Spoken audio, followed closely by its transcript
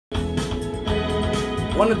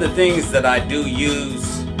One of the things that I do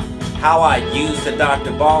use, how I use the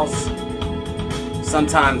Dr. Boss,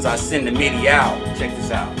 sometimes I send the MIDI out. Check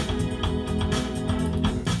this out.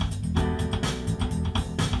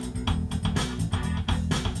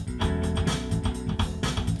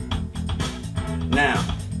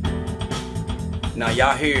 Now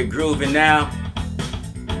y'all hear it grooving now?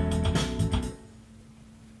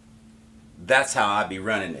 That's how I be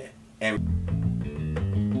running it. And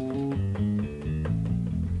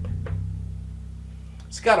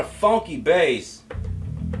it's got a funky bass.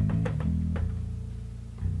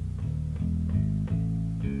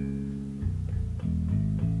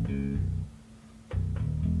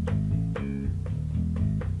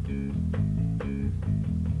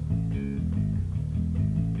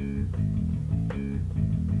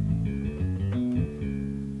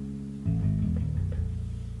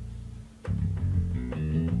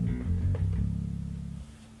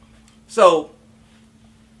 So,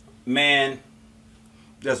 man,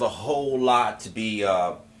 there's a whole lot to be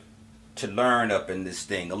to learn up in this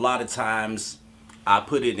thing. A lot of times I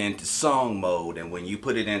put it into song mode, and when you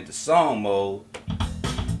put it into song mode,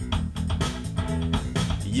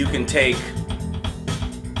 you can take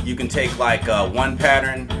like one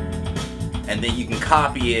pattern, and then you can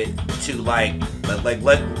copy it to like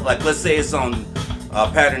let's say it's on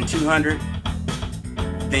pattern 200,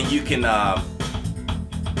 then you can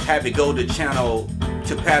have it go to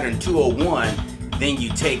pattern 201, then you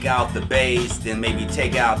take out the bass, then maybe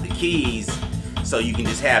take out the keys, so you can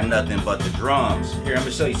just have nothing but the drums. Here, I'm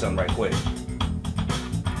gonna show you something right quick.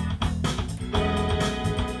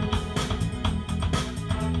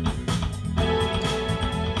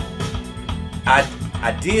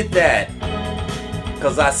 I did that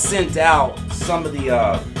because I sent out some of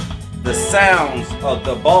the sounds of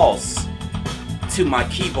the boss to my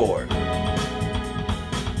keyboard.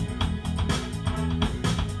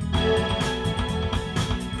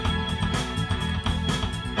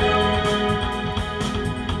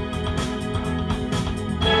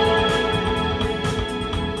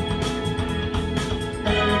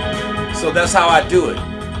 So that's how I do it.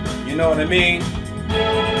 You know what I mean?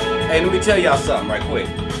 Hey, let me tell y'all something right quick.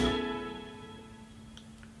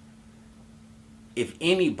 If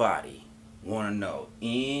anybody want to know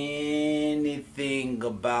anything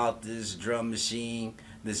about this drum machine,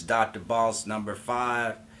 this Dr. Boss number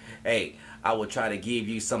 5, hey, I will try to give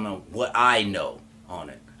you some of what I know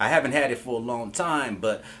on it. I haven't had it for a long time,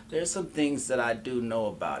 but there's some things that I do know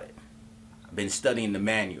about it. I've been studying the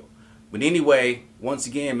manual. But anyway, once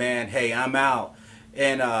again, man, hey, I'm out.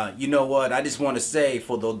 And you know what? I just want to say,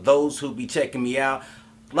 for those who be checking me out,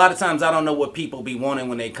 a lot of times I don't know what people be wanting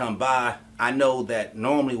when they come by. I know that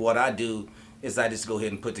normally what I do is I just go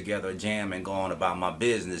ahead and put together a jam and go on about my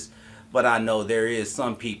business. But I know there is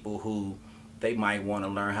some people who, they might want to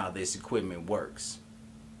learn how this equipment works.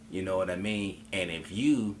 You know what I mean? And if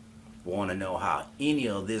you want to know how any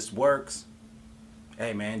of this works,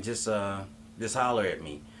 hey man, just holler at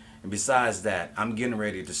me. And besides that, I'm getting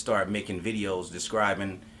ready to start making videos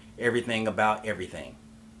describing everything about everything.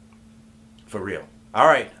 For real. All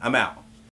right, I'm out.